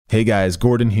Hey guys,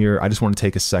 Gordon here. I just want to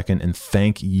take a second and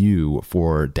thank you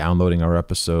for downloading our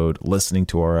episode, listening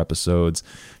to our episodes,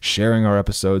 sharing our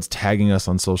episodes, tagging us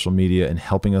on social media, and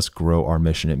helping us grow our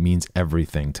mission. It means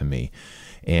everything to me.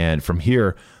 And from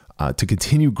here, to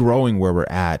continue growing where we're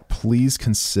at, please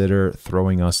consider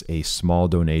throwing us a small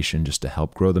donation just to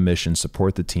help grow the mission,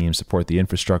 support the team, support the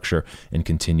infrastructure, and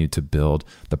continue to build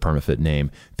the PermaFit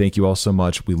name. Thank you all so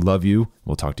much. We love you.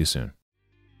 We'll talk to you soon.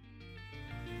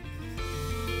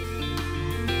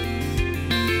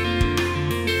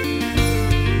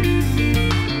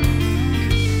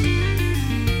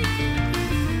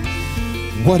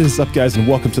 What is up, guys, and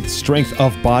welcome to the Strength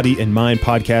of Body and Mind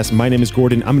podcast. My name is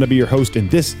Gordon. I'm going to be your host, and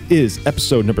this is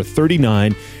episode number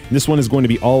 39. And this one is going to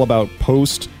be all about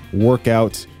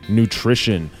post-workout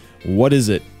nutrition. What is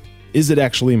it? Is it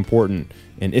actually important?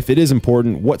 And if it is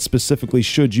important, what specifically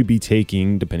should you be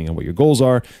taking, depending on what your goals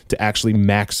are, to actually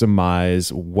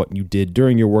maximize what you did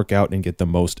during your workout and get the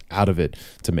most out of it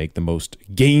to make the most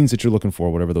gains that you're looking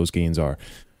for, whatever those gains are.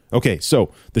 Okay,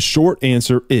 so the short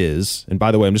answer is, and by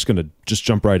the way, I'm just going to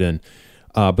jump right in,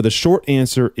 but the short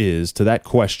answer is to that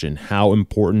question, how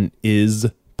important is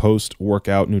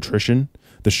post-workout nutrition?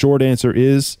 The short answer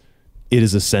is, it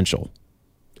is essential.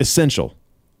 Essential.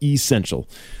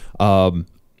 So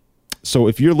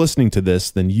if you're listening to this,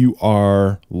 then you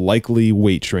are likely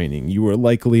weight training. You are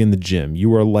likely in the gym.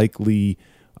 You are likely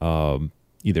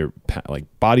either like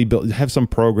bodybuilding, have some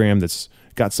program that's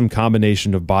got some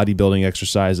combination of bodybuilding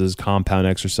exercises, compound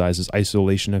exercises,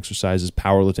 isolation exercises,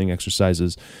 powerlifting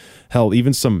exercises, hell,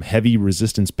 even some heavy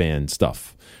resistance band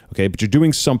stuff. Okay, but you're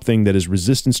doing something that is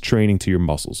resistance training to your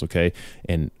muscles. Okay,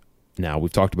 and now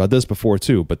we've talked about this before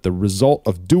too, but the result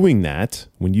of doing that,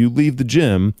 when you leave the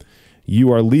gym,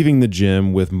 you are leaving the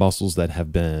gym with muscles that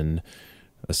have been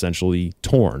essentially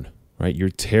torn, right? You're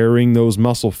tearing those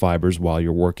muscle fibers while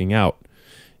you're working out.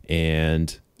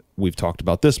 And we've talked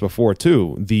about this before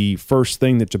too. The first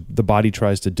thing that the body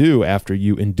tries to do after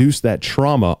you induce that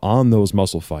trauma on those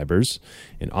muscle fibers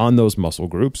and on those muscle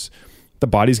groups, the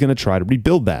body's going to try to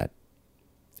rebuild that.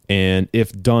 And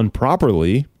if done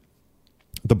properly,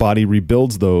 the body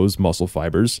rebuilds those muscle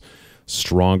fibers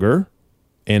stronger.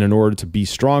 And in order to be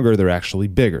stronger, they're actually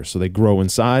bigger. So they grow in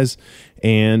size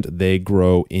and they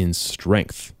grow in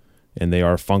strength. And they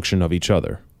are a function of each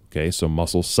other. Okay, so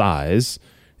muscle size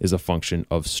is a function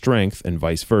of strength and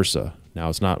vice versa. Now,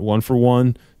 it's not one for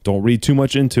one. Don't read too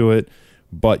much into it,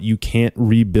 but you can't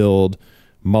rebuild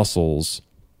muscles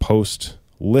post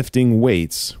lifting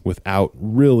weights without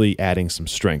really adding some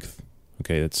strength.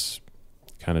 Okay, that's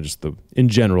kind of just in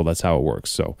general, that's how it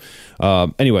works. So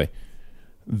anyway,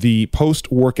 the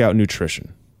post-workout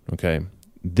nutrition, okay,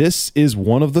 this is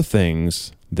one of the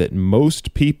things that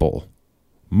most people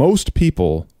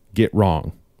get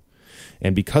wrong.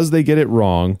 And because they get it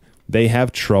wrong, they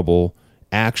have trouble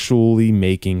actually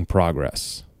making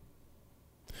progress.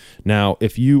 Now,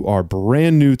 if you are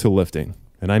brand new to lifting,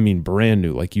 and I mean brand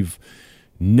new, like you've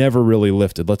never really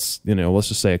lifted, let's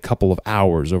just say a couple of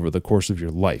hours over the course of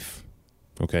your life,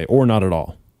 okay, or not at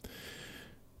all.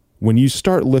 When you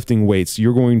start lifting weights,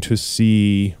 you're going to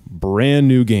see brand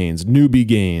new gains, newbie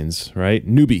gains, right?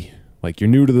 Newbie, like you're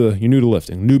new to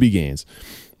lifting, newbie gains.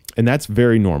 And that's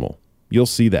very normal. You'll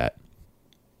see that.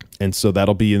 And so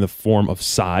that'll be in the form of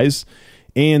size,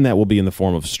 and that will be in the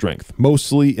form of strength,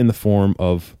 mostly in the form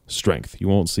of strength. You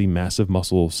won't see massive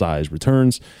muscle size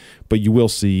returns, but you will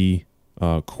see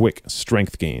quick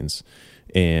strength gains.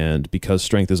 And because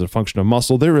strength is a function of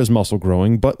muscle, there is muscle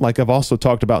growing. But like I've also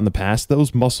talked about in the past,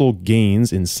 those muscle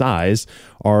gains in size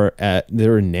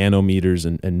they're in nanometers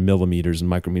and millimeters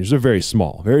and micrometers. They're very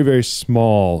small, very, very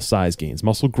small size gains.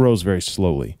 Muscle grows very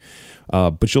slowly.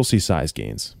 But you'll see size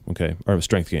gains, okay, or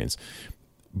strength gains.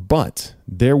 But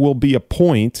there will be a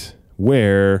point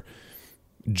where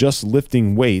just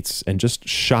lifting weights and just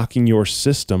shocking your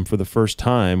system for the first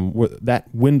time, that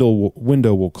window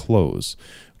will close.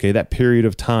 Okay, that period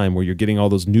of time where you're getting all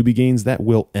those newbie gains, that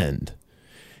will end.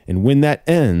 And when that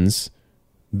ends,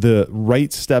 the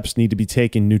right steps need to be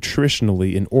taken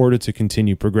nutritionally in order to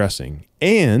continue progressing.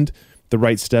 And the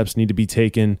right steps need to be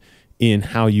taken in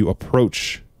how you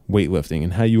approach weightlifting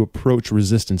and how you approach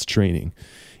resistance training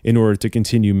in order to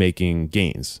continue making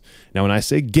gains. Now, when I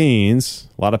say gains,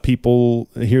 a lot of people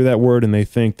hear that word and they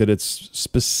think that it's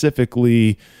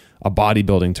specifically a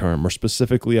bodybuilding term or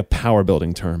specifically a power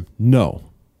building term. No.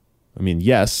 I mean,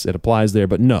 yes, it applies there,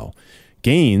 but no.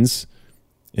 Gains,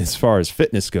 as far as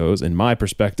fitness goes, in my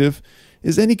perspective,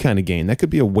 is any kind of gain. That could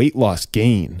be a weight loss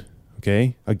gain,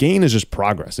 okay? A gain is just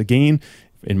progress. A gain,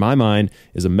 in my mind,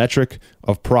 is a metric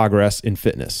of progress in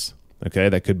fitness, okay?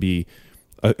 That could be,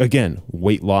 again,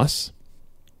 weight loss.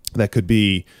 That could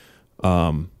be,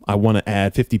 I want to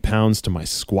add 50 pounds to my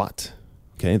squat.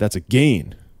 Okay, that's a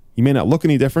gain. You may not look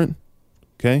any different,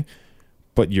 okay,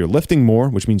 but you're lifting more,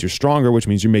 which means you're stronger, which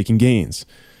means you're making gains.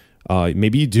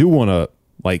 Maybe you do want to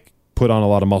like put on a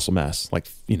lot of muscle mass. Like,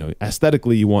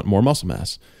 aesthetically, you want more muscle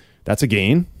mass. That's a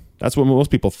gain. That's what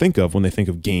most people think of when they think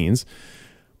of gains.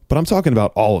 But I'm talking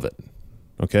about all of it,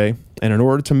 okay? And in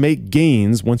order to make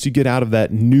gains, once you get out of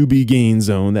that newbie gain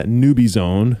zone,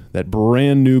 that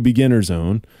brand new beginner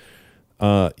zone,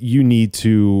 you need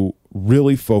to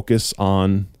really focus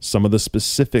on some of the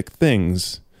specific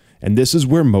things. And this is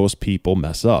where most people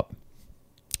mess up.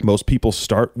 Most people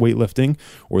start weightlifting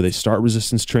or they start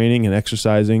resistance training and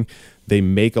exercising. They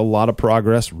make a lot of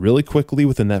progress really quickly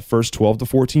within that first 12 to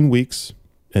 14 weeks,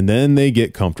 and then they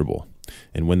get comfortable.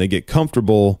 And when they get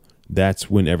comfortable, that's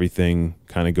when everything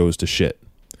kind of goes to shit.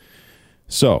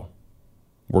 So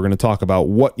we're going to talk about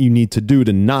what you need to do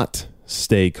to not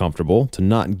stay comfortable, to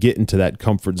not get into that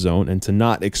comfort zone, and to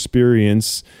not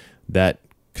experience that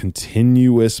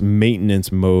continuous maintenance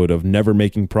mode of never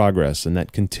making progress, and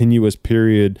that continuous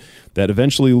period that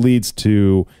eventually leads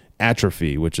to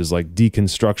atrophy, which is like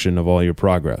deconstruction of all your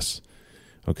progress.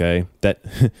 Okay? That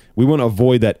we want to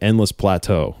avoid that endless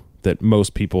plateau that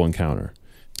most people encounter.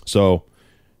 So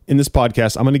in this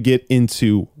podcast, I'm going to get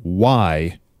into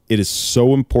why it is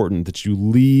so important that you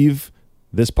leave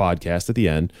this podcast at the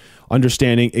end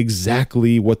understanding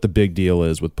exactly what the big deal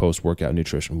is with post-workout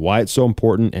nutrition, why it's so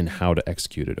important, and how to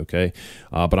execute it, okay?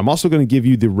 But I'm also going to give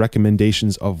you the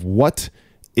recommendations of what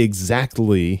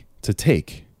exactly to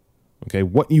take, okay?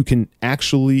 What you can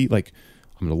actually, I'm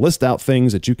going to list out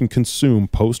things that you can consume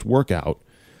post-workout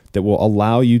that will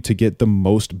allow you to get the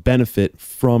most benefit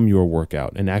from your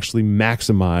workout and actually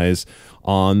maximize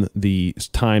on the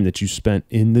time that you spent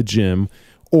in the gym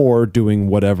or doing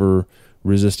whatever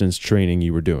resistance training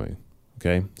you were doing.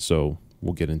 Okay, so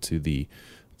we'll get into the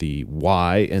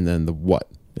why and then the what.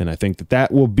 And I think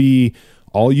that will be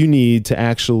all you need to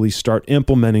actually start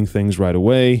implementing things right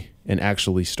away and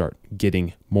actually start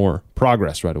getting more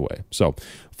progress right away. So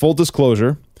full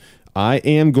disclosure, I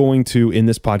am going to, in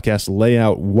this podcast, lay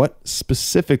out what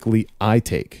specifically I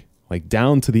take, like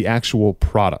down to the actual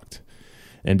product.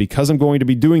 And because I'm going to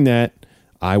be doing that,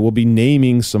 I will be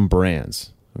naming some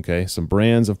brands. Okay, some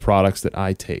brands of products that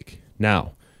I take.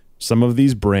 Now, some of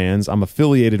these brands I'm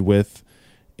affiliated with,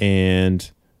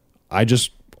 and I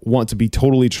just want to be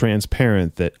totally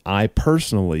transparent that I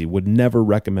personally would never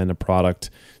recommend a product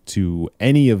to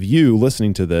any of you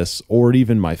listening to this, or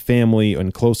even my family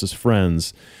and closest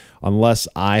friends, unless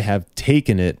I have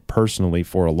taken it personally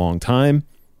for a long time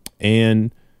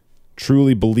and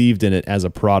truly believed in it as a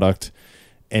product,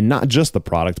 and not just the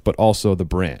product, but also the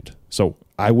brand. So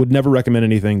I would never recommend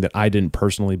anything that I didn't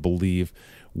personally believe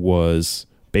was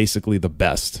basically the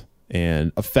best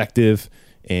and effective,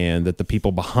 and that the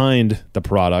people behind the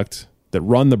product that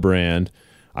run the brand,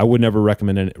 I would never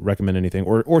recommend anything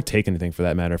or take anything for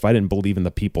that matter if I didn't believe in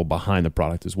the people behind the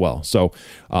product as well. So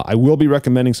I will be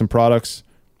recommending some products.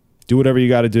 Do whatever you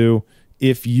got to do.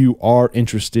 If you are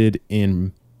interested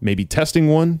in maybe testing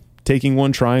one, taking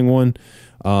one, trying one,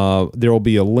 there will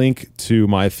be a link to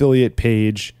my affiliate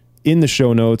page in the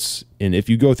show notes. And if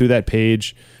you go through that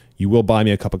page, you will buy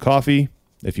me a cup of coffee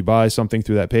if you buy something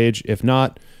through that page. If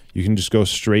not, you can just go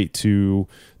straight to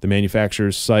the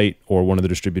manufacturer's site or one of the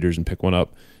distributors and pick one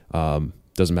up.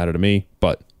 Doesn't matter to me,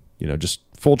 but just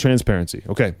full transparency.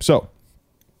 Okay, so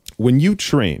when you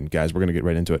train, guys, we're going to get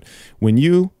right into it. When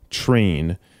you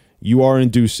train, you are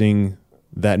inducing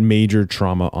that major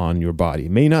trauma on your body.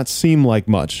 It may not seem like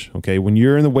much, okay? When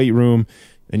you're in the weight room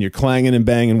and you're clanging and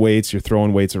banging weights, you're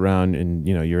throwing weights around, and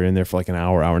you're in there for like an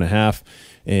hour and a half,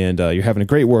 and you're having a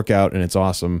great workout, and it's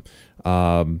awesome.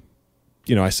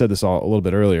 I said this a little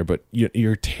bit earlier, but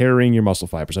you're tearing your muscle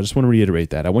fibers. I just want to reiterate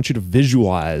that. I want you to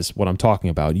visualize what I'm talking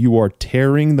about. You are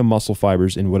tearing the muscle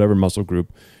fibers in whatever muscle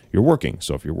group you're working.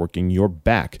 So if you're working your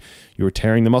back, you're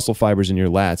tearing the muscle fibers in your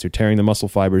lats, you're tearing the muscle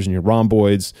fibers in your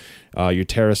rhomboids, your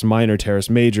teres minor, teres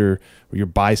major, or your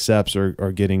biceps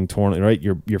are getting torn, right?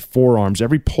 Your forearms,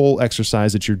 every pull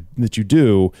exercise that you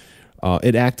do,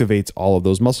 it activates all of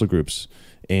those muscle groups.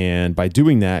 And by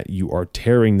doing that, you are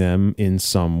tearing them in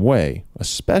some way,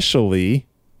 especially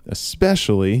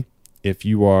if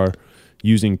you are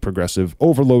using progressive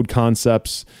overload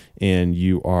concepts and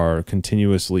you are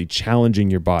continuously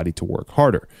challenging your body to work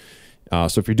harder.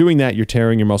 So if you're doing that, you're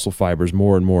tearing your muscle fibers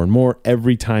more and more and more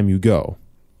every time you go.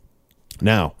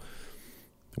 Now,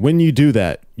 when you do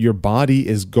that, your body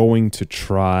is going to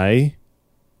try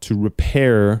to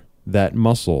repair that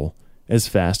muscle as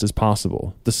fast as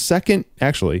possible. The second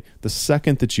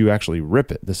that you actually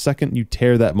rip it, the second you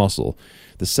tear that muscle,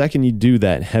 the second you do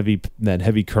that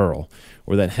heavy curl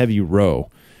or that heavy row,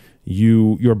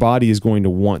 your body is going to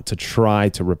want to try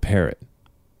to repair it.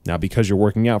 Now, because you're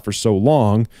working out for so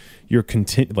long, you're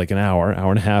like an hour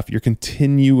and a half, you're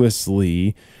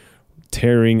continuously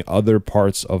tearing other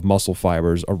parts of muscle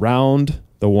fibers around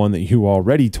the one that you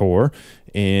already tore,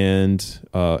 and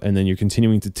then you're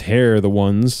continuing to tear the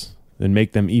ones and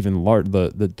make them even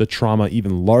the trauma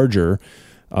even larger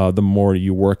the more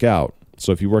you work out.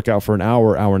 So if you work out for an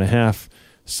hour and a half,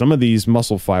 some of these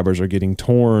muscle fibers are getting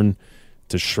torn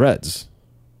to shreds,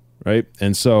 right?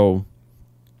 And so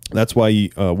that's why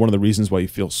one of the reasons why you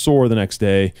feel sore the next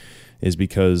day is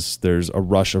because there's a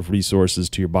rush of resources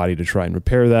to your body to try and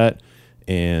repair that.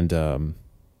 And,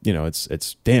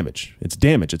 it's damage. It's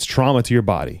damage. It's trauma to your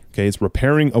body. Okay. It's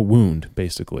repairing a wound,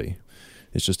 basically.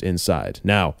 It's just inside.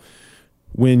 Now,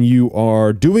 when you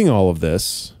are doing all of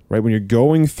this, right, when you're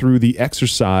going through the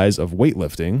exercise of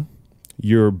weightlifting,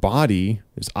 your body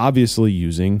is obviously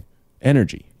using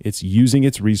energy. It's using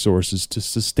its resources to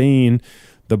sustain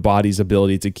the body's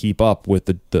ability to keep up with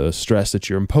the stress that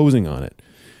you're imposing on it.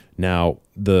 Now,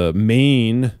 the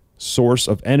main source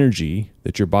of energy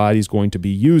that your body is going to be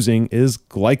using is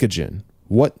glycogen.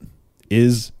 What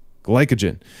is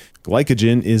glycogen?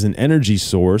 Glycogen is an energy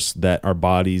source that our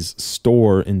bodies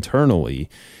store internally,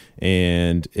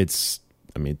 and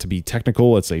to be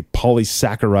technical, it's a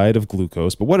polysaccharide of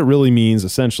glucose, but what it really means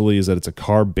essentially is that it's a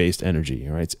carb-based energy,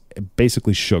 right? It's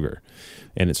basically sugar,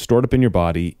 and it's stored up in your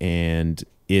body, and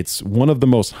it's one of the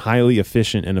most highly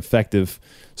efficient and effective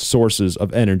sources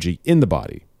of energy in the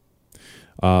body.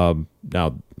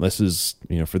 Now, this is,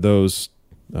 for those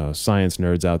science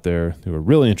nerds out there who are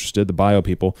really interested, the bio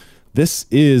people, this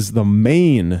is the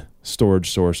main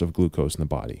storage source of glucose in the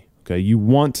body. Okay, you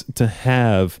want to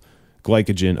have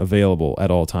glycogen available at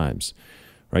all times,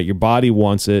 right? Your body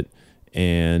wants it,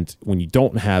 and when you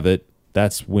don't have it,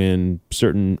 that's when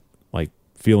certain like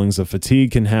feelings of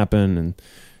fatigue can happen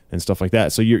and stuff like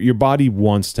that. So your body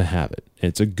wants to have it.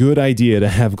 It's a good idea to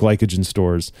have glycogen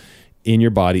stores in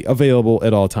your body available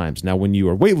at all times. Now, when you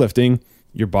are weightlifting,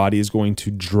 your body is going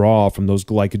to draw from those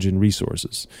glycogen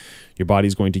resources. Your body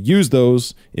is going to use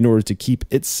those in order to keep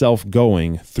itself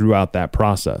going throughout that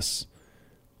process.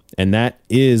 And that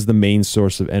is the main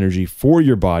source of energy for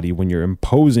your body when you're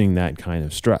imposing that kind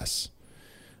of stress.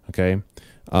 Okay.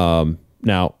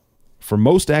 Now, for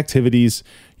most activities,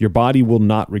 your body will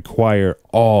not require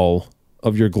all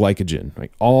of your glycogen,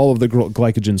 right? All of the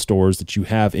glycogen stores that you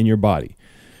have in your body.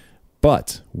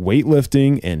 But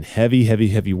weightlifting and heavy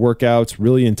workouts,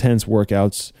 really intense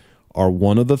workouts, are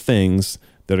one of the things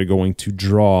that are going to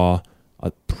draw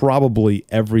probably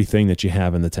everything that you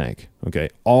have in the tank. Okay,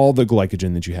 all the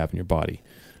glycogen that you have in your body,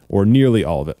 or nearly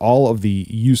all of it, all of the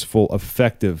useful,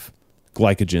 effective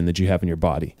glycogen that you have in your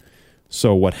body.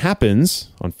 So what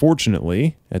happens,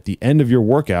 unfortunately, at the end of your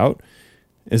workout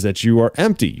is that you are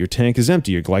empty. Your tank is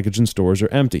empty. Your glycogen stores are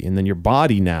empty. And then your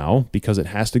body now, because it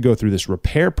has to go through this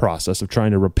repair process of trying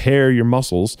to repair your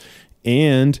muscles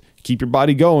and keep your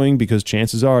body going, because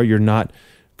chances are you're not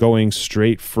going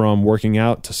straight from working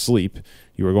out to sleep.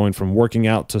 You are going from working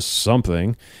out to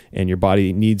something, and your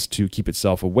body needs to keep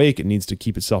itself awake. It needs to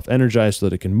keep itself energized so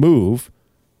that it can move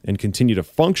and continue to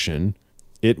function.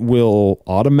 It will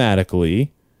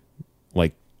automatically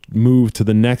move to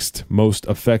the next most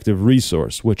effective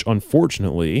resource, which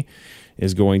unfortunately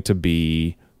is going to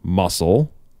be muscle,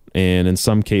 and in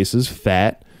some cases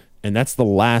fat. And that's the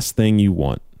last thing you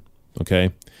want.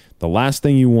 Okay. The last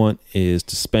thing you want is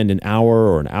to spend an hour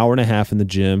or an hour and a half in the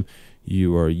gym.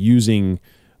 You are using,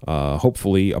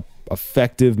 hopefully,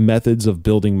 effective methods of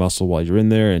building muscle while you're in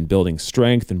there and building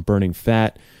strength and burning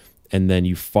fat. And then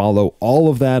you follow all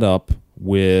of that up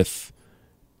with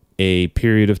a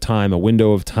period of time, a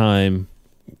window of time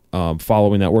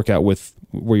following that workout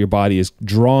where your body is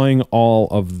drawing all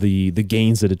of the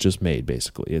gains that it just made,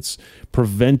 basically. It's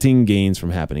preventing gains from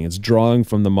happening. It's drawing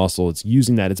from the muscle. It's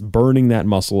using that. It's burning that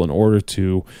muscle in order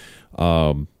to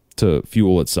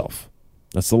fuel itself.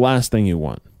 That's the last thing you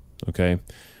want, okay?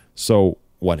 So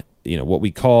what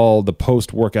we call the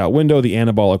post-workout window, the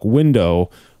anabolic window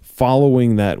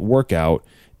following that workout,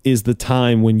 is the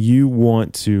time when you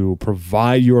want to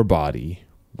provide your body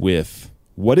with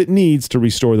what it needs to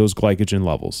restore those glycogen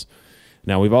levels.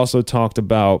 Now, we've also talked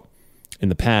about in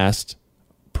the past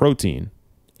protein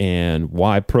and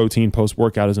why protein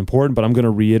post-workout is important, but I'm going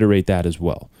to reiterate that as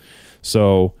well.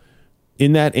 So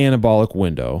in that anabolic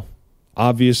window,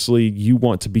 obviously you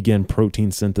want to begin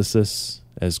protein synthesis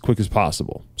as quick as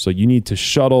possible. So you need to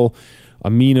shuttle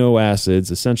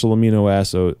essential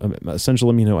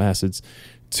amino acids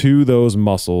to those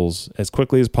muscles as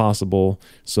quickly as possible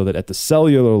so that at the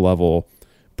cellular level,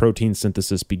 protein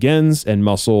synthesis begins and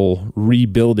muscle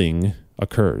rebuilding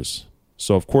occurs.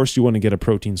 So of course you want to get a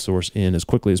protein source in as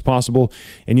quickly as possible,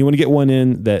 and you want to get one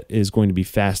in that is going to be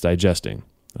fast digesting.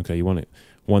 Okay, you want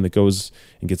one that goes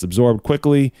and gets absorbed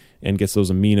quickly and gets those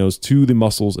aminos to the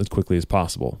muscles as quickly as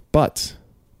possible. But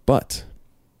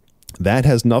that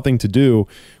has nothing to do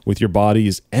with your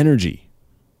body's energy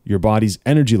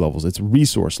levels, its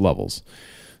resource levels.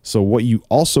 So what you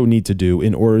also need to do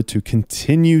in order to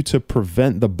continue to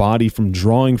prevent the body from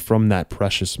drawing from that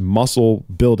precious muscle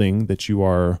building that you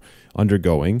are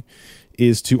undergoing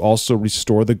is to also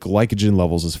restore the glycogen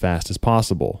levels as fast as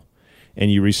possible.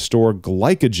 And you restore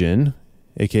glycogen,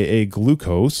 aka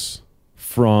glucose,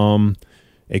 from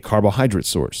a carbohydrate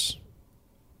source.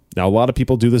 Now, a lot of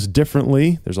people do this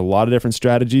differently. There's a lot of different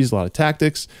strategies, a lot of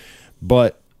tactics,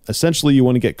 but essentially you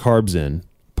want to get carbs in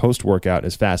post-workout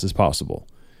as fast as possible.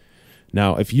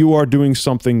 Now, if you are doing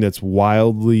something that's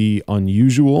wildly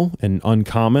unusual and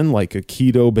uncommon, like a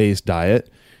keto-based diet,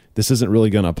 this isn't really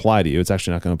going to apply to you. It's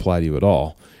actually not going to apply to you at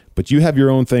all. But you have your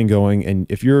own thing going,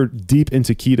 and if you're deep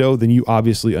into keto, then you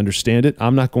obviously understand it.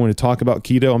 I'm not going to talk about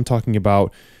keto. I'm talking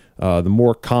about the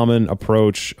more common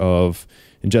approach of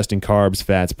ingesting carbs,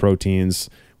 fats, proteins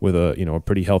with a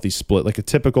pretty healthy split, like a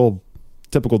typical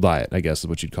diet, I guess is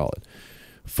what you'd call it,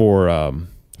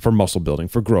 for muscle building,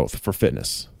 for growth, for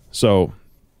fitness. So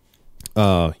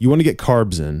you want to get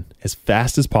carbs in as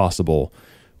fast as possible,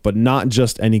 but not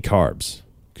just any carbs.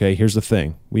 Okay, here's the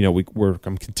thing.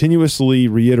 I'm continuously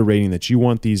reiterating that you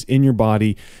want these in your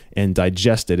body and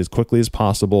digested as quickly as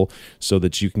possible so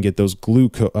that you can get those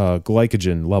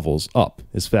glycogen levels up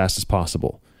as fast as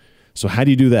possible. So how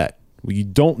do you do that? Well, you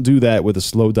don't do that with a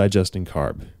slow digesting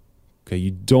carb. Okay,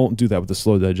 you don't do that with a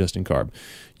slow digesting carb.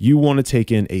 You want to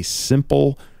take in a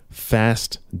simple,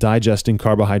 fast digesting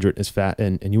carbohydrate as fat,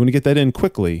 and you want to get that in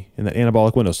quickly in that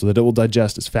anabolic window so that it will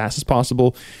digest as fast as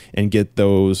possible and get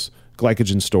those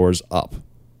glycogen stores up.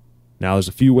 Now, there's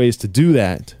a few ways to do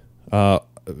that.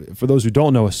 For those who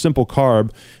don't know, a simple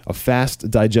carb, a fast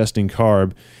digesting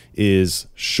carb, is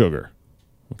sugar.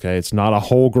 Okay, it's not a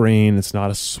whole grain. It's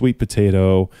not a sweet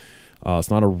potato. It's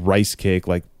not a rice cake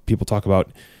like people talk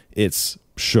about. It's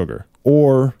sugar,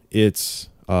 or it's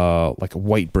like a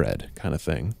white bread kind of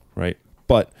thing, right?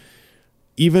 But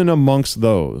even amongst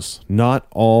those, not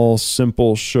all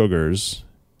simple sugars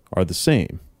are the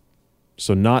same.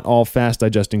 So not all fast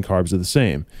digesting carbs are the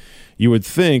same. You would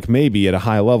think maybe at a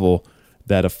high level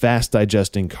that a fast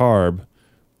digesting carb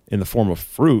in the form of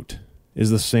fruit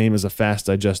is the same as a fast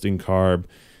digesting carb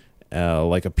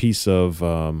like a piece of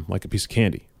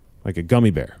candy, like a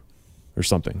gummy bear or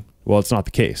something. Well, it's not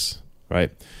the case,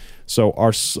 right? So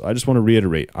I just want to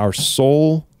reiterate, our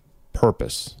sole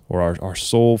purpose or our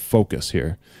sole focus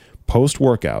here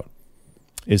post-workout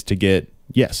is to get,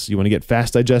 yes, you want to get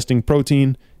fast digesting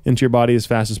protein into your body as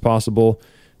fast as possible.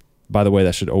 By the way,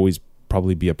 that should always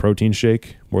probably be a protein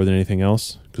shake more than anything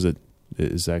else because it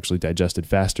is actually digested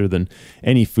faster than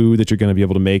any food that you're going to be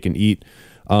able to make and eat.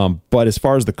 But as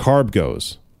far as the carb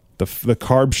goes, the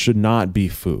carb should not be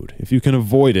food. If you can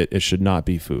avoid it, it should not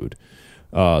be food.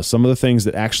 Some of the things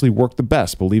that actually work the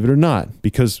best, believe it or not,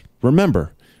 because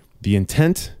remember, the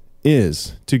intent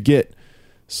is to get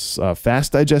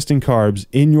fast digesting carbs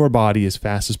in your body as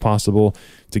fast as possible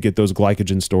to get those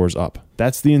glycogen stores up.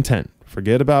 That's the intent.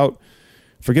 Forget about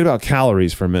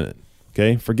calories for a minute.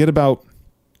 Okay? Forget about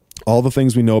all the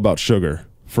things we know about sugar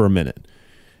for a minute.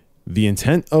 The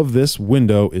intent of this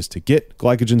window is to get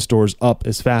glycogen stores up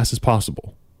as fast as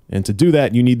possible. And to do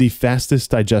that, you need the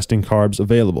fastest digesting carbs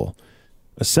available.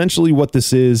 Essentially what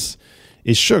this is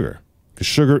sugar. Because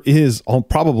sugar is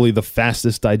probably the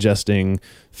fastest digesting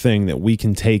thing that we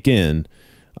can take in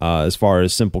as far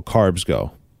as simple carbs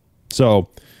go. So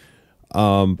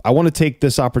I want to take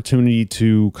this opportunity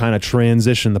to kind of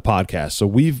transition the podcast. So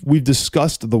we've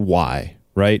discussed the why,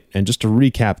 right? And just to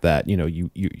recap that,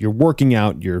 you're working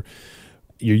out, you're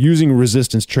using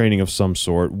resistance training of some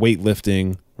sort,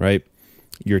 weightlifting, right?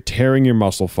 You're tearing your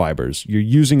muscle fibers. You're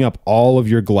using up all of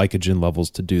your glycogen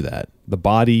levels to do that. The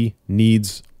body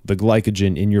needs the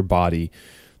glycogen in your body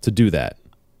to do that.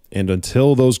 And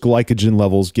until those glycogen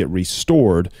levels get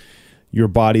restored, your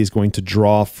body is going to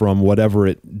draw from whatever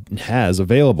it has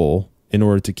available in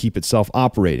order to keep itself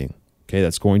operating. Okay,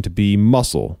 that's going to be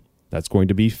muscle. That's going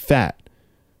to be fat,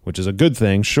 which is a good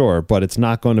thing, sure, but it's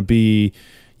not going to be,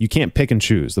 you can't pick and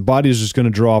choose. The body is just going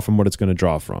to draw from what it's going to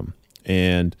draw from.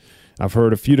 And I've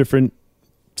heard a few different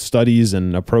studies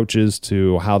and approaches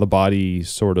to how the body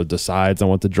sort of decides on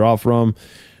what to draw from.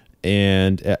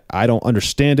 And I don't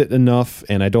understand it enough,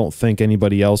 and I don't think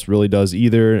anybody else really does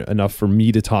either, enough for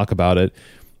me to talk about it.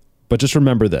 But just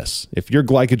remember this: if your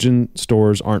glycogen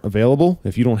stores aren't available,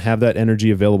 if you don't have that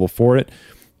energy available for it,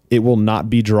 it will not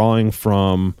be drawing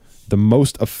from the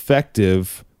most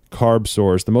effective carb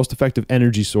source, the most effective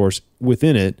energy source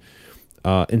within it.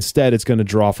 Instead, it's going to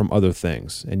draw from other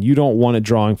things. And you don't want it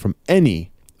drawing from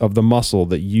any of the muscle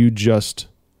that you just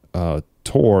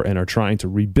tore and are trying to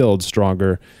rebuild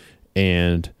stronger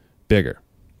and bigger.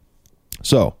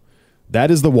 So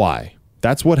that is the why.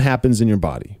 That's what happens in your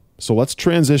body. So let's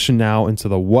transition now into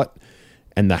the what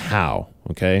and the how.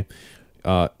 Okay.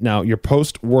 Now, your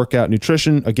post-workout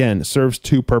nutrition, again, serves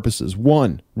two purposes.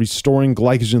 One, restoring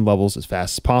glycogen levels as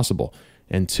fast as possible.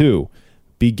 And two,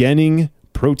 beginning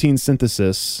protein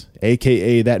synthesis,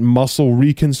 aka that muscle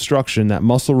reconstruction, that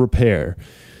muscle repair,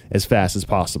 as fast as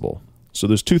possible. So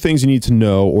there's two things you need to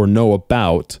know or know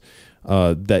about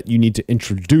that you need to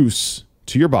introduce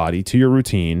to your body, to your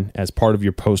routine, as part of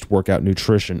your post-workout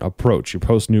nutrition approach, your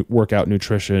post-workout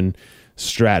nutrition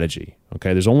strategy.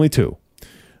 Okay, there's only two.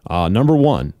 Number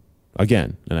one,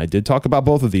 again, and I did talk about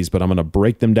both of these, but I'm going to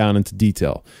break them down into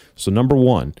detail. So number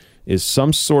one is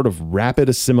some sort of rapid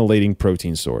assimilating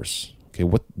protein source. Okay,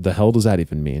 what the hell does that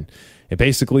even mean? It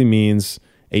basically means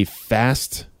a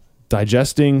fast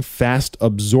digesting, fast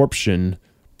absorption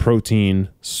protein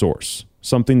source.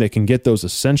 Something that can get those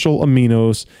essential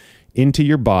aminos into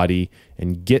your body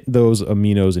and get those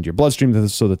aminos into your bloodstream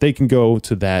so that they can go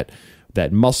to that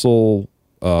muscle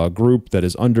group that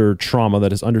is under trauma,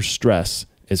 that is under stress,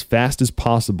 as fast as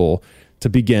possible to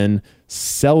begin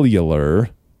cellular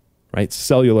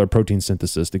protein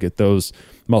synthesis to get those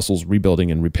muscles rebuilding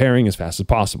and repairing as fast as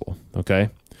possible. Okay.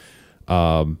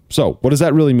 So what does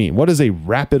that really mean? What is a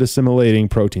rapid assimilating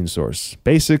protein source?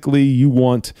 Basically, you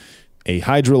want a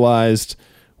hydrolyzed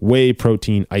whey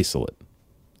protein isolate.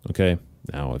 Okay.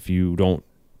 Now, if you don't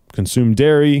consume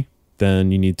dairy,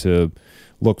 then you need to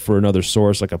look for another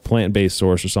source, like a plant-based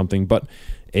source or something. But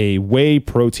a whey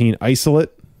protein isolate,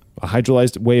 a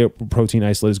hydrolyzed whey protein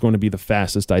isolate, is going to be the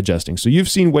fastest digesting. So you've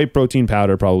seen whey protein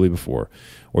powder probably before,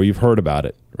 or you've heard about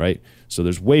it, right? So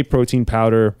there's whey protein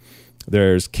powder.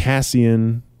 There's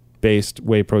casein-based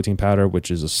whey protein powder,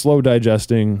 which is a slow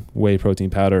digesting whey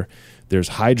protein powder. There's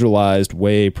hydrolyzed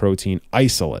whey protein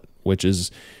isolate, which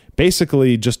is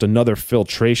basically just another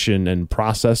filtration and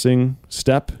processing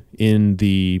step in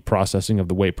the processing of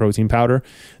the whey protein powder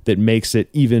that makes it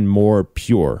even more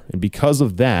pure. And because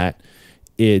of that,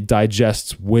 it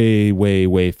digests way, way,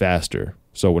 way faster.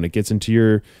 So when it gets into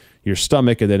your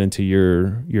stomach and then into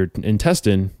your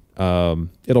intestine,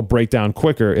 it'll break down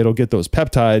quicker. It'll get those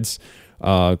peptides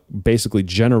basically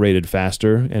generated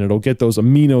faster, and it'll get those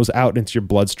aminos out into your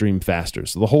bloodstream faster.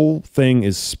 So the whole thing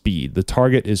is speed. The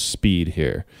target is speed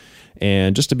here.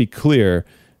 And just to be clear,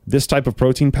 this type of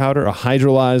protein powder, a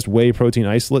hydrolyzed whey protein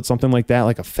isolate, something like that,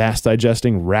 like a fast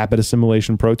digesting, rapid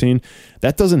assimilation protein,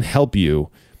 that doesn't help you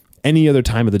any other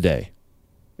time of the day.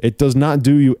 It does not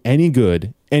do you any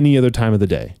good any other time of the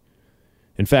day.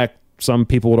 In fact, some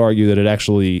people would argue that it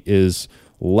actually is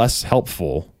less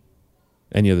helpful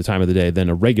any other time of the day than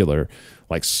a regular,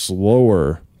 like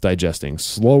slower digesting,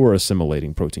 slower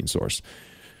assimilating protein source.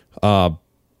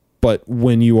 But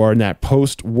when you are in that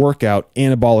post-workout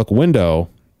anabolic window,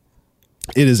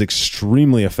 it is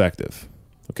extremely effective.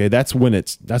 Okay, that's when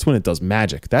it does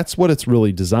magic. That's what it's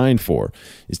really designed for,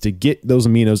 is to get those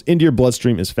aminos into your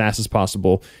bloodstream as fast as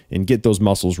possible and get those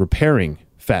muscles repairing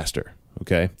faster.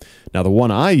 Okay, now the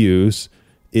one I use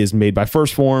is made by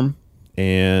First Form,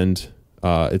 and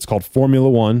it's called Formula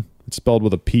One. It's spelled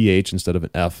with a PH instead of an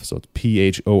F, so it's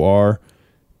PHORMULA,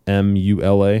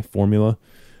 Formula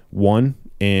One.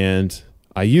 And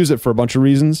I use it for a bunch of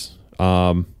reasons.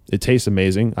 It tastes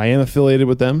amazing. I am affiliated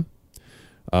with them,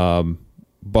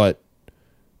 but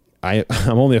I'm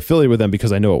only affiliated with them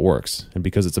because I know it works and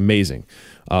because it's amazing.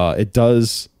 It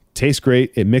does taste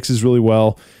great. It mixes really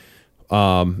well.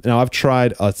 Now, I've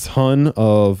tried a ton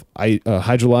of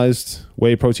hydrolyzed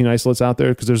whey protein isolates out there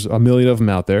because there's a million of them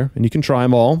out there, and you can try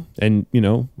them all. And,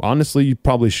 honestly, you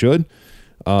probably should.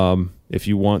 If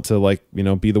you want to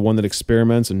be the one that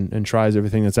experiments and tries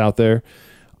everything that's out there.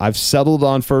 I've settled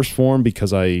on First Form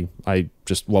because I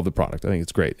just love the product. I think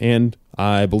it's great. And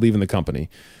I believe in the company.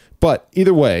 But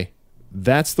either way,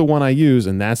 that's the one I use,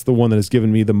 and that's the one that has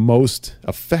given me the most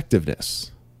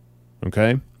effectiveness.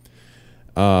 Okay?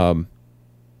 A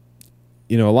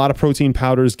lot of protein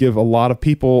powders give a lot of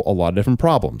people a lot of different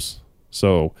problems.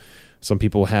 So Some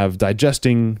people have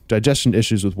digestion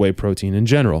issues with whey protein in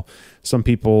general. Some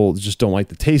people just don't like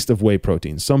the taste of whey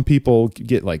protein. Some people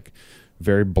get like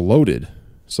very bloated.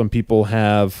 Some people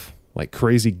have like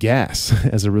crazy gas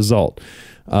as a result.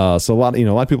 So a lot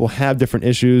of people have different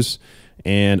issues,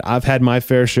 and I've had my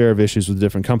fair share of issues with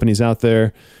different companies out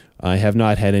there. I have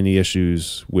not had any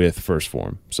issues with First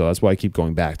Form, so that's why I keep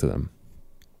going back to them.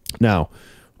 Now,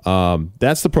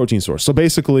 that's the protein source. So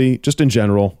basically, just in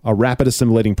general, a rapid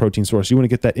assimilating protein source. You want to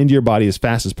get that into your body as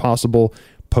fast as possible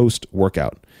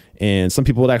post-workout. And some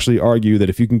people would actually argue that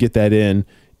if you can get that in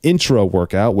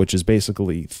intra-workout, which is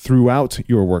basically throughout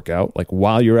your workout, like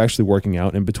while you're actually working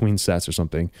out in between sets or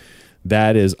something,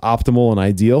 that is optimal and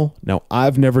ideal. Now,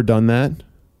 I've never done that.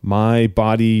 My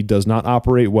body does not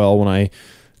operate well when I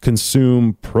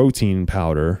consume protein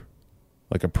powder,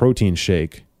 like a protein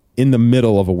shake, in the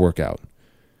middle of a workout.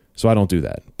 So I don't do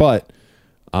that. But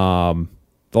a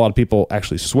lot of people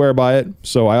actually swear by it.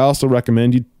 So I also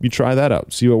recommend you try that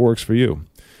out. See what works for you.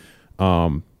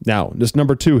 Now, this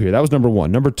number 2 here, that was number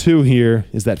 1. Number 2 here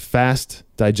is that fast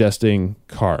digesting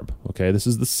carb. Okay, this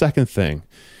is the second thing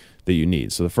that you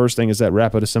need. So the first thing is that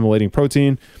rapid assimilating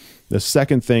protein. The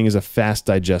second thing is a fast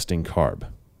digesting carb.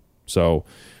 So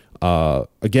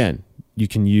again, you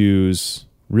can use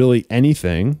really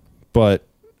anything, but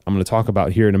I'm going to talk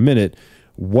about here in a minute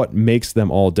what makes them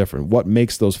all different. What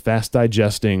makes those fast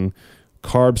digesting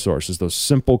carb sources, those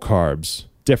simple carbs,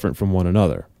 different from one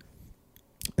another.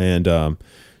 And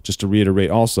just to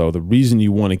reiterate also, the reason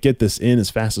you want to get this in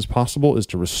as fast as possible is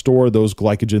to restore those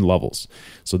glycogen levels.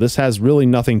 So this has really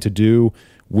nothing to do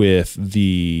with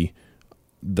the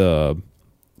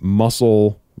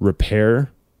muscle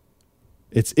repair.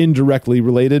 It's indirectly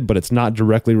related, but it's not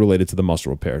directly related to the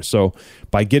muscle repair. So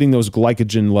by getting those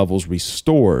glycogen levels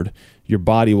restored, your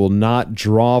body will not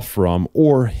draw from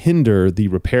or hinder the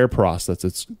repair process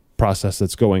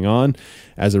that's going on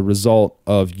as a result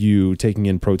of you taking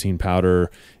in protein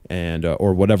powder and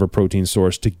or whatever protein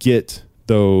source to get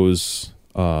those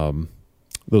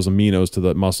aminos to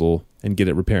the muscle and get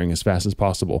it repairing as fast as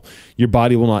possible. Your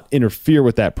body will not interfere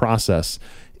with that process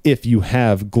if you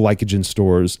have glycogen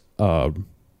stores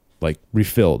like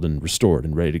refilled and restored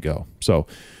and ready to go. So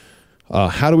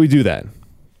how do we do that?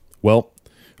 Well,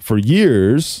 for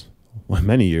years,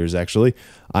 many years actually,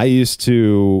 I used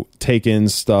to take in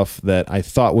stuff that I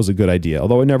thought was a good idea,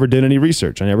 although I never did any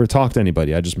research. I never talked to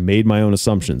anybody. I just made my own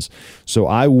assumptions. So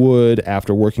I would,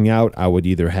 after working out, I would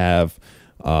either have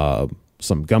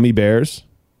some gummy bears,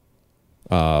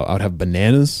 I would have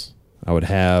bananas, I would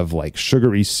have like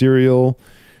sugary cereal,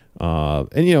 and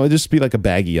it'd just be like a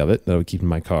baggie of it that I would keep in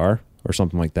my car or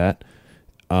something like that.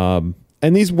 And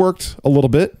these worked a little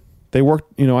bit. They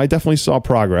worked, I definitely saw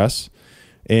progress.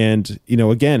 And,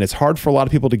 again, it's hard for a lot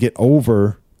of people to get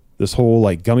over this whole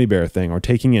like gummy bear thing or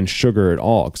taking in sugar at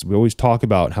all. Because we always talk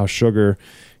about how sugar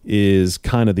is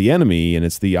kind of the enemy, and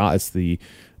it's the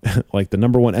like the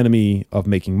number one enemy of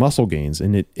making muscle gains.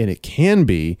 And it can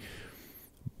be,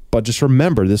 but just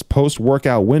remember, this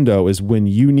post-workout window is when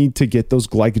you need to get those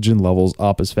glycogen levels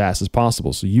up as fast as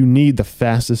possible. So you need the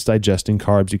fastest digesting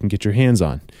carbs you can get your hands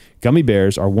on. Gummy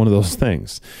bears are one of those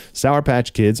things. Sour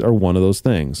Patch Kids are one of those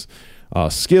things.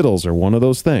 Skittles are one of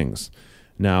those things.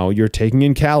 Now, you're taking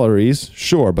in calories,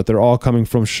 sure, but they're all coming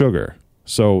from sugar.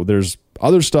 So there's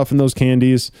other stuff in those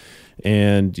candies,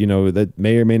 and that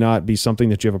may or may not be something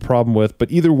that you have a problem with.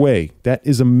 But either way, that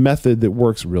is a method that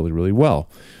works really, really well.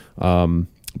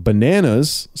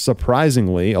 Bananas,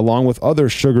 surprisingly, along with other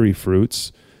sugary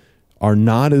fruits, are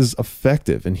not as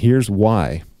effective. And here's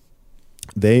why.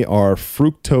 They are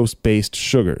fructose-based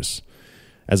sugars,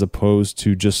 as opposed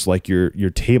to just like your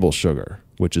table sugar,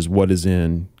 which is what is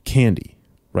in candy,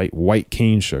 right? White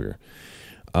cane sugar.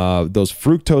 Those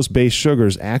fructose-based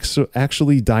sugars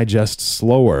actually digest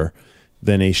slower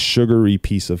than a sugary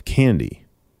piece of candy,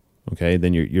 okay,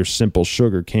 than your simple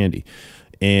sugar candy.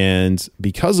 And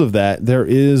because of that, there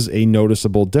is a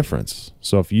noticeable difference.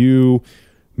 So if you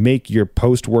make your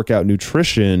post-workout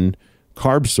nutrition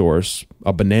carb source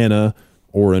a banana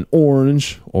or an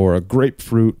orange or a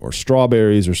grapefruit or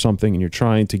strawberries or something, and you're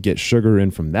trying to get sugar in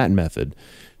from that method,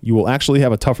 you will actually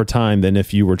have a tougher time than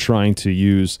if you were trying to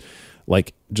use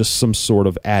like just some sort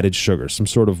of added sugar, some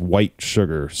sort of white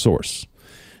sugar source.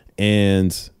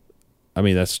 And I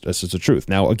mean, that's just the truth.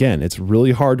 Now, again, it's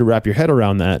really hard to wrap your head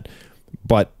around that,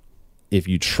 but if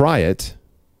you try it,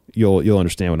 you'll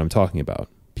understand what I'm talking about.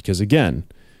 Because again,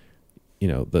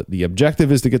 the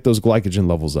objective is to get those glycogen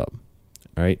levels up.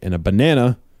 All right. And a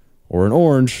banana or an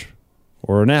orange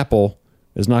or an apple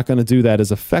is not going to do that as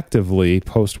effectively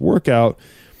post-workout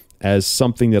as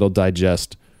something that'll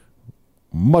digest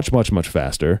much, much, much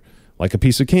faster, like a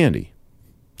piece of candy.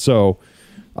 So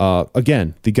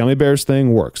again, the gummy bears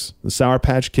thing works. The Sour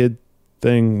Patch Kid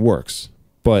thing works,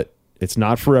 but it's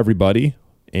not for everybody.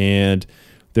 And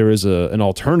there is an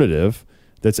alternative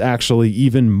that's actually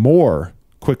even more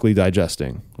quickly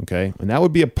digesting. Okay. And that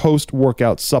would be a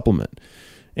post-workout supplement.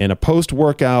 And a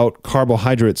post-workout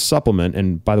carbohydrate supplement,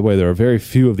 and by the way, there are very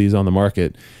few of these on the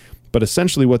market, but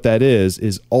essentially what that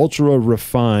is ultra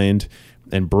refined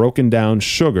and broken down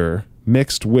sugar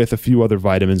mixed with a few other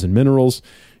vitamins and minerals.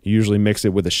 You usually mix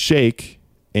it with a shake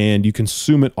and you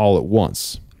consume it all at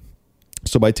once.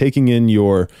 So by taking in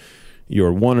your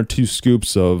 1 or 2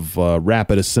 scoops of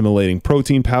rapid assimilating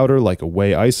protein powder, like a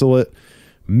whey isolate,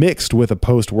 mixed with a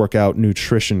post-workout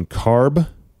nutrition carb,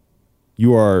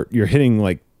 you're hitting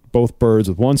like both birds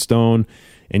with one stone,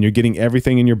 and you're getting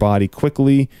everything in your body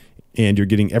quickly, and you're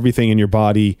getting everything in your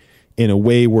body in a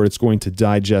way where it's going to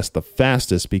digest the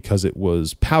fastest because it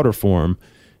was powder form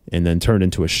and then turned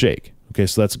into a shake. Okay,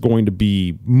 so that's going to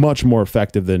be much more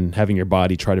effective than having your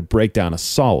body try to break down a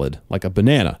solid like a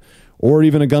banana or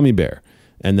even a gummy bear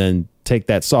and then take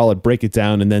that solid, break it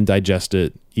down, and then digest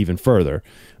it even further.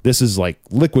 This is like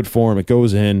liquid form. It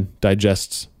goes in,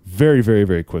 digests very, very,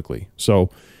 very quickly. So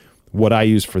what I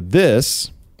use for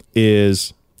this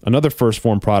is another First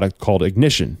Form product called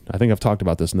Ignition. I think I've talked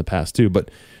about this in the past too,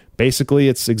 but basically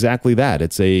it's exactly that.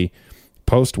 It's a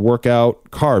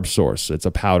post-workout carb source. It's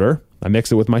a powder. I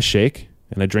mix it with my shake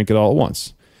and I drink it all at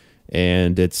once.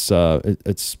 And it's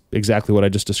exactly what I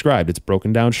just described. It's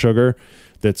broken down sugar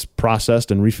that's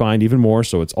processed and refined even more.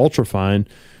 So it's ultra fine,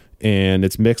 and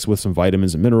it's mixed with some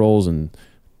vitamins and minerals. And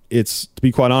it's, to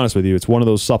be quite honest with you, it's one of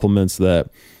those supplements that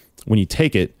when you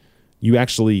take it, you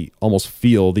actually almost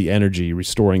feel the energy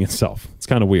restoring itself. It's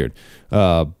kind of weird,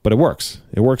 but it works.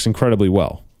 It works incredibly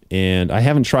well. And I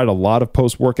haven't tried a lot of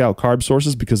post-workout carb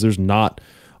sources because there's not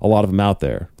a lot of them out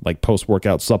there, like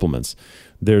post-workout supplements.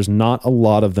 There's not a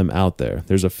lot of them out there.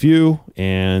 There's a few,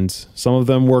 and some of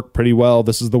them work pretty well.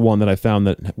 This is the one that I found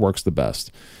that works the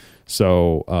best.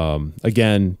 So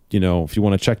again, if you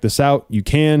want to check this out, you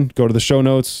can go to the show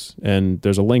notes, and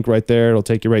there's a link right there. It'll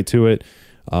take you right to it.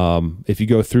 If you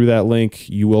go through that link,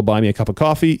 you will buy me a cup of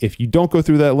coffee. If you don't go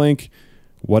through that link,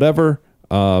 whatever.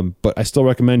 But I still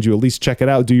recommend you at least check it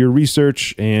out, do your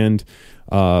research, and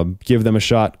give them a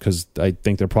shot because I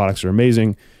think their products are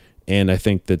amazing. And I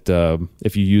think that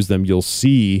if you use them, you'll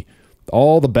see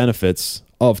all the benefits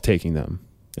of taking them.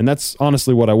 And that's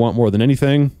honestly what I want more than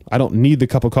anything. I don't need the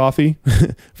cup of coffee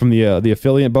from the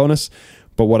affiliate bonus.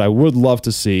 But what I would love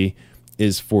to see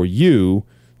is for you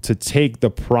to take the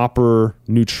proper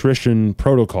nutrition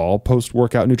protocol,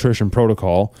 post-workout nutrition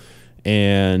protocol,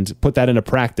 and put that into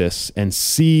practice and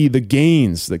see the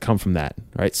gains that come from that,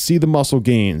 right? See the muscle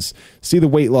gains, see the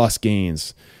weight loss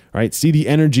gains, right? See the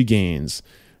energy gains,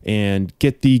 and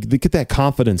get that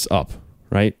confidence up,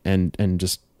 right? And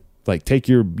just like take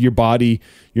your body,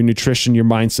 your nutrition, your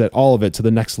mindset, all of it to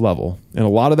the next level. And a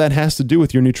lot of that has to do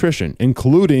with your nutrition,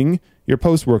 including your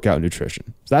post-workout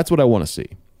nutrition. So that's what I want to see.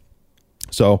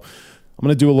 So I'm going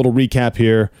to do a little recap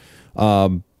here.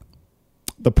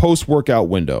 The post-workout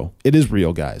window, it is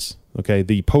real, guys. Okay,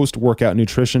 the post-workout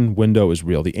nutrition window is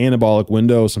real. The anabolic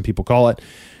window, some people call it,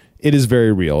 it is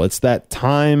very real. It's that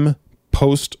time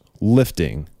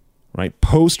post-lifting, right?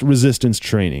 Post-resistance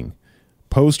training,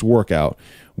 post-workout,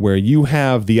 where you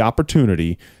have the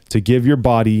opportunity to give your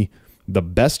body the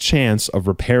best chance of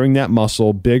repairing that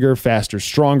muscle bigger, faster,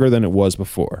 stronger than it was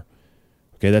before.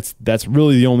 Okay, that's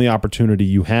really the only opportunity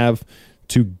you have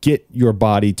to get your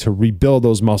body to rebuild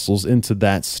those muscles into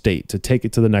that state, to take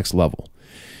it to the next level.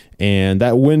 And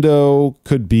that window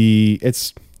could be,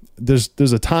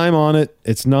 there's a time on it.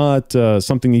 It's not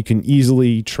something you can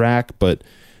easily track, but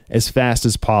as fast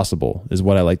as possible is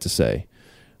what I like to say.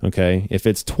 Okay, if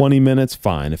it's 20 minutes,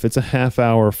 fine. If it's a half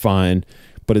hour, fine,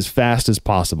 but as fast as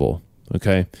possible.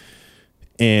 Okay.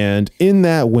 And in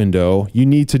that window, you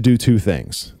need to do 2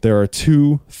 things. There are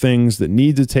 2 things that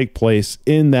need to take place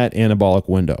in that anabolic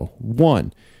window.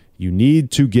 1, you need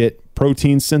to get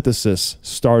protein synthesis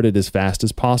started as fast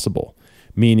as possible,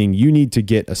 meaning you need to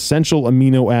get essential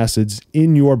amino acids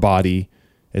in your body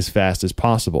as fast as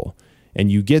possible.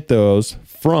 And you get those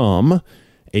from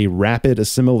a rapid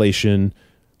assimilation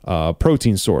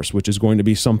protein source, which is going to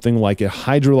be something like a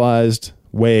hydrolyzed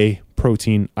whey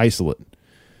protein isolate.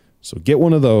 So get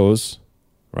one of those,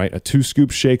 right? A 2-scoop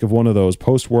shake of one of those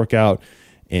post-workout,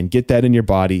 and get that in your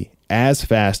body as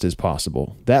fast as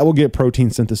possible. That will get protein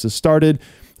synthesis started,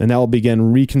 and that will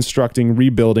begin reconstructing,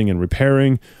 rebuilding, and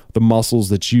repairing the muscles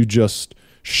that you just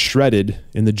shredded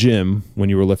in the gym when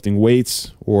you were lifting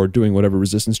weights or doing whatever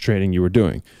resistance training you were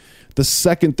doing. The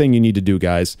second thing you need to do,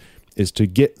 guys, is to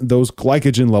get those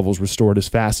glycogen levels restored as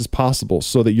fast as possible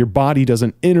so that your body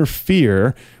doesn't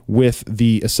interfere with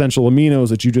the essential aminos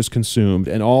that you just consumed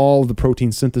and all the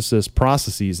protein synthesis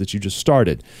processes that you just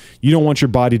started. You don't want your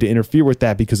body to interfere with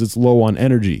that because it's low on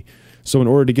energy. So in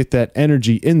order to get that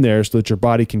energy in there so that your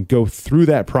body can go through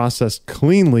that process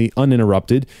cleanly,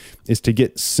 uninterrupted, is to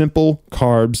get simple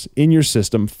carbs in your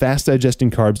system, fast digesting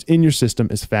carbs in your system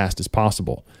as fast as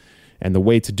possible. And the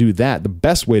way to do that, the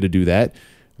best way to do that,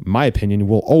 in my opinion,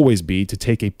 will always be to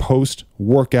take a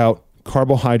post-workout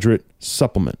carbohydrate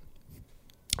supplement.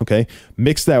 Okay?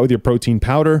 Mix that with your protein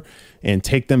powder and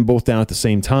take them both down at the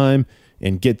same time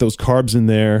and get those carbs in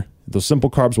there. Those simple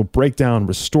carbs will break down,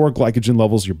 restore glycogen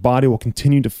levels. Your body will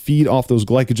continue to feed off those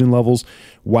glycogen levels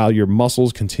while your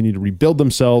muscles continue to rebuild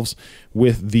themselves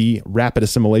with the rapid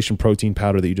assimilation protein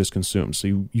powder that you just consumed.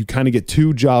 So you kind of get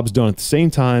two jobs done at the same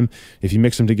time if you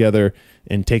mix them together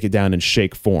and take it down in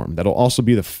shake form. That'll also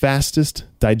be the fastest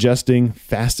digesting,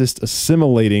 fastest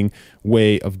assimilating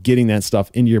way of getting that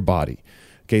stuff into your body.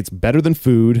 Okay, it's better than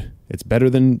food. It's better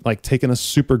than like taking a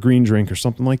super green drink or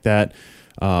something like that.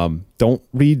 Don't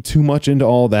read too much into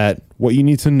all that. What you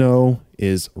need to know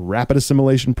is rapid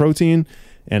assimilation protein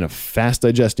and a fast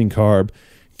digesting carb.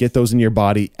 Get those in your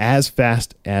body as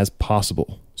fast as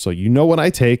possible. So you know what I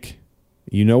take,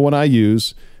 you know what I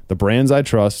use, the brands I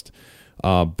trust,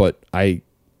 but I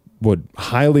would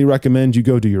highly recommend you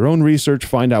go do your own research,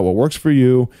 find out what works for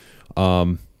you,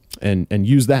 and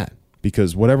use that,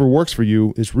 because whatever works for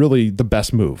you is really the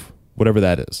best move, whatever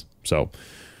that is. So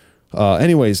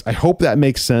anyways, I hope that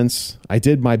makes sense. I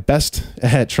did my best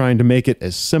at trying to make it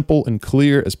as simple and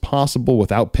clear as possible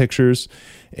without pictures.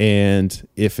 And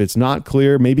if it's not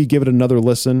clear, maybe give it another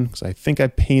listen, because I think I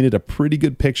painted a pretty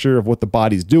good picture of what the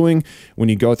body's doing when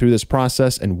you go through this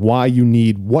process and why you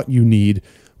need what you need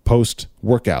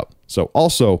post-workout. So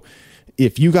also,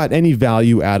 if you got any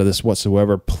value out of this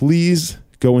whatsoever, please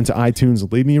go into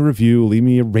iTunes, leave me a review, leave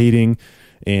me a rating.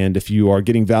 And if you are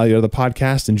getting value out of the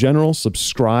podcast in general,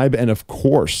 subscribe. And of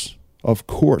course,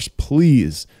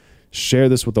 please share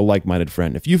this with a like-minded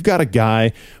friend. If you've got a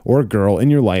guy or a girl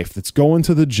in your life that's going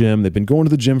to the gym, they've been going to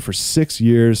the gym for 6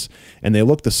 years, and they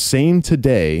look the same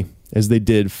today as they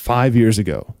did 5 years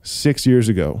ago, 6 years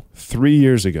ago, 3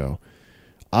 years ago,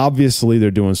 obviously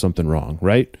they're doing something wrong,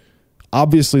 right?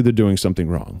 Obviously they're doing something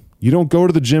wrong. You don't go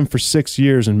to the gym for 6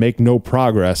 years and make no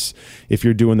progress if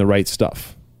you're doing the right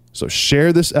stuff. So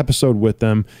share this episode with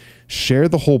them. Share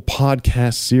the whole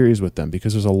podcast series with them,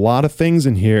 because there's a lot of things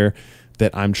in here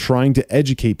that I'm trying to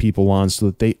educate people on so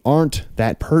that they aren't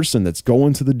that person that's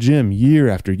going to the gym year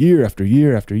after year after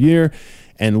year after year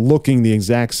and looking the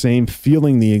exact same,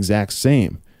 feeling the exact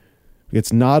same.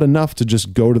 It's not enough to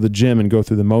just go to the gym and go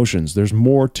through the motions. There's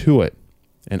more to it.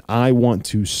 And I want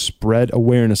to spread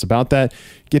awareness about that,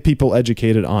 get people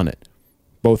educated on it,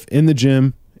 both in the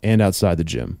gym and outside the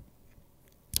gym.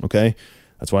 Okay?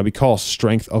 That's why we call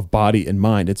strength of body and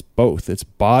mind. It's both. It's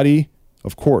body,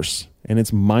 of course, and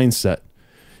it's mindset.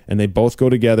 And they both go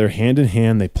together hand in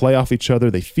hand. They play off each other.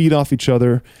 They feed off each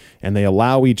other. And they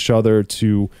allow each other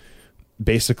to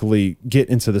basically get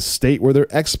into the state where they're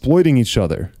exploiting each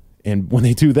other. And when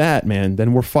they do that, man,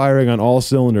 then we're firing on all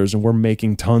cylinders and we're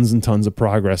making tons and tons of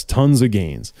progress, tons of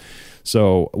gains.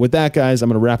 So with that, guys, I'm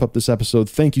going to wrap up this episode.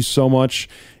 Thank you so much.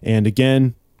 And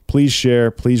again, please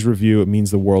share, please review. It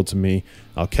means the world to me.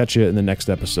 I'll catch you in the next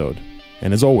episode.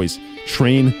 And as always,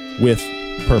 train with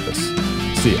purpose.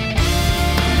 See ya.